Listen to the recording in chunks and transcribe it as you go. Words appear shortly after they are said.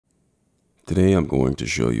Today I'm going to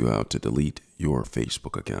show you how to delete your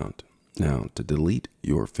Facebook account. Now, to delete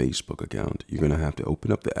your Facebook account, you're going to have to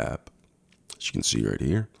open up the app. As you can see right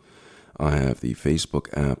here, I have the Facebook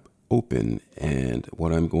app open, and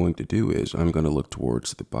what I'm going to do is I'm going to look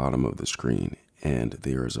towards the bottom of the screen, and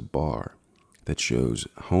there is a bar that shows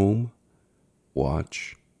Home,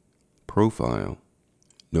 Watch, Profile,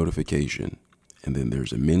 Notification, and then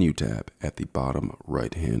there's a menu tab at the bottom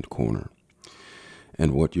right-hand corner.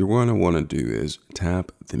 And what you're going to want to do is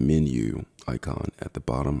tap the menu icon at the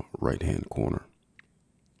bottom right-hand corner.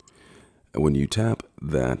 And when you tap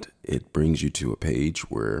that, it brings you to a page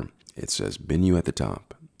where it says menu at the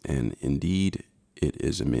top. And indeed, it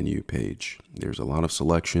is a menu page. There's a lot of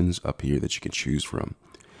selections up here that you can choose from.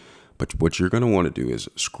 But what you're going to want to do is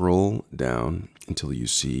scroll down until you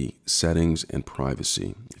see Settings and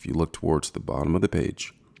Privacy. If you look towards the bottom of the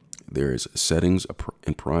page, there is Settings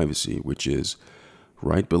and Privacy, which is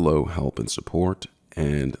right below Help and Support,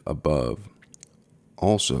 and above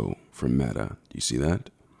also from Meta. Do you see that?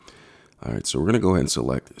 All right, so we're going to go ahead and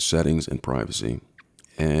select Settings and Privacy,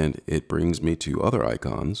 and it brings me to other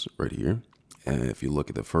icons right here. And if you look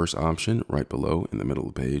at the first option right below in the middle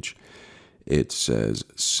of the page, it says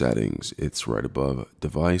Settings. It's right above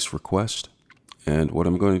Device Request. And what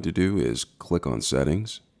I'm going to do is click on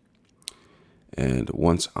Settings. And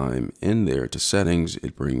once I'm in there to Settings,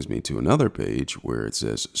 it brings me to another page where it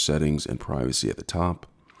says Settings and Privacy at the top.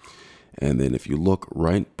 And then if you look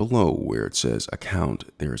right below where it says Account,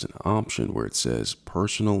 there's an option where it says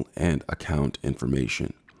Personal and Account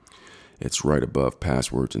Information. It's right above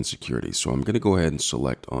Passwords and Security. So I'm going to go ahead and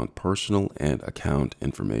select on Personal and Account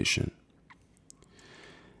Information.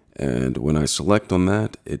 And when I select on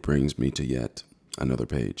that, it brings me to yet another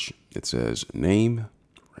page. It says Name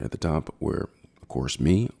right at the top, where of course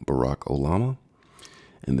me, Barack Olama.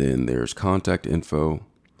 And then there's Contact Info,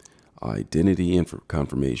 Identity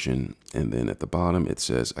Confirmation, and then at the bottom it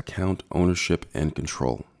says Account Ownership and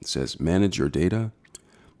Control. It says Manage your data,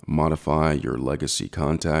 modify your legacy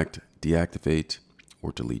contact, deactivate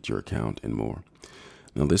or delete your account, and more.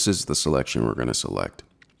 Now this is the selection we're going to select.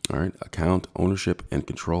 All right, Account Ownership and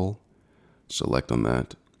Control. Select on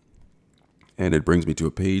that. And it brings me to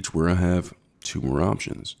a page where I have two more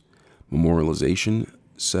options: Memorialization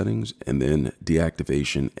Settings, and then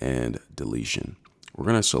Deactivation and Deletion. We're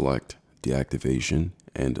going to select Deactivation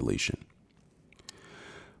and Deletion.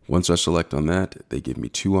 Once I select on that, they give me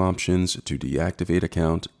two options: to deactivate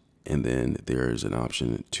account, and then there's an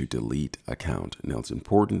option to delete account. Now it's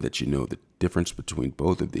important that you know the difference between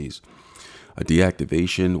both of these. A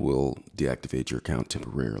deactivation will deactivate your account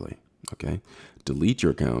temporarily, okay? Delete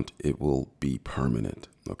your account, it will be permanent,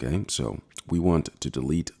 okay? So we want to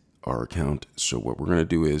delete our account. So what we're going to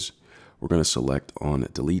do is we're going to select on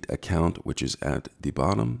Delete Account, which is at the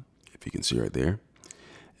bottom, if you can see right there.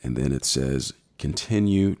 And then it says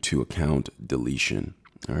Continue to Account Deletion.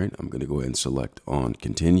 All right, I'm going to go ahead and select on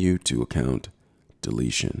Continue to Account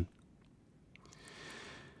Deletion.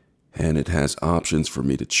 And it has options for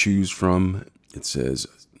me to choose from. It says,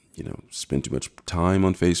 spend too much time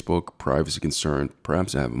on Facebook, privacy concern.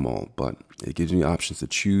 Perhaps I have them all, but it gives me options to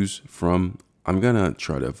choose from. I'm going to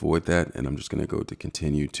try to avoid that, and I'm just going to go to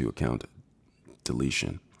Continue to Account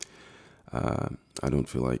Deletion. I don't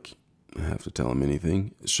feel like I have to tell them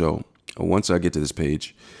anything. So once I get to this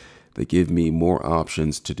page, they give me more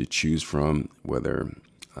options to choose from, whether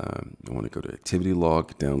I want to go to Activity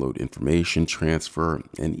Log, download information, transfer,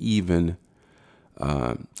 and even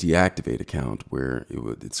deactivate account, where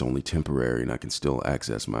it's only temporary and I can still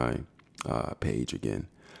access my page again.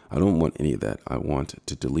 I don't want any of that. I want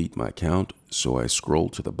to delete my account. So I scroll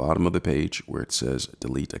to the bottom of the page where it says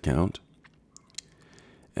Delete Account.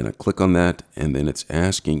 And I click on that, and then it's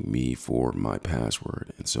asking me for my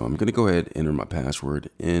password. And so I'm going to go ahead and enter my password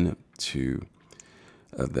into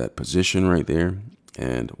that position right there.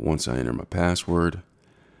 And once I enter my password,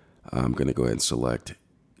 I'm going to go ahead and select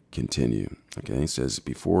Continue. Okay, it says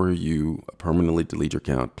before you permanently delete your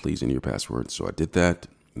account, please enter your password. So I did that,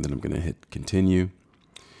 and then I'm going to hit Continue.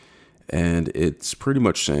 And it's pretty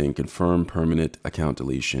much saying confirm permanent account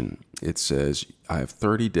deletion. It says I have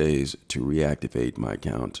 30 days to reactivate my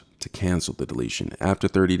account to cancel the deletion. After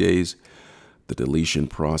 30 days, the deletion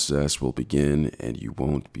process will begin, and you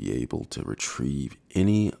won't be able to retrieve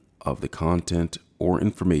any of the content or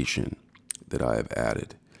information that I have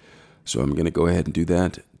added. So I'm going to go ahead and do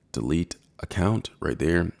that. Delete account right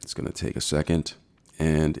there. It's going to take a second,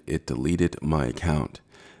 and it deleted my account.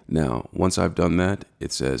 Now, once I've done that,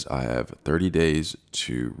 it says I have 30 days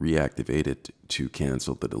to reactivate it to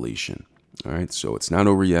cancel the deletion. All right, so it's not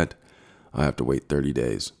over yet. I have to wait 30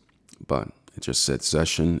 days. But It just said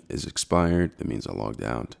session is expired. That means I logged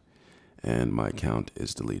out and my account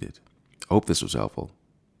is deleted. I hope this was helpful.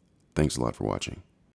 Thanks a lot for watching.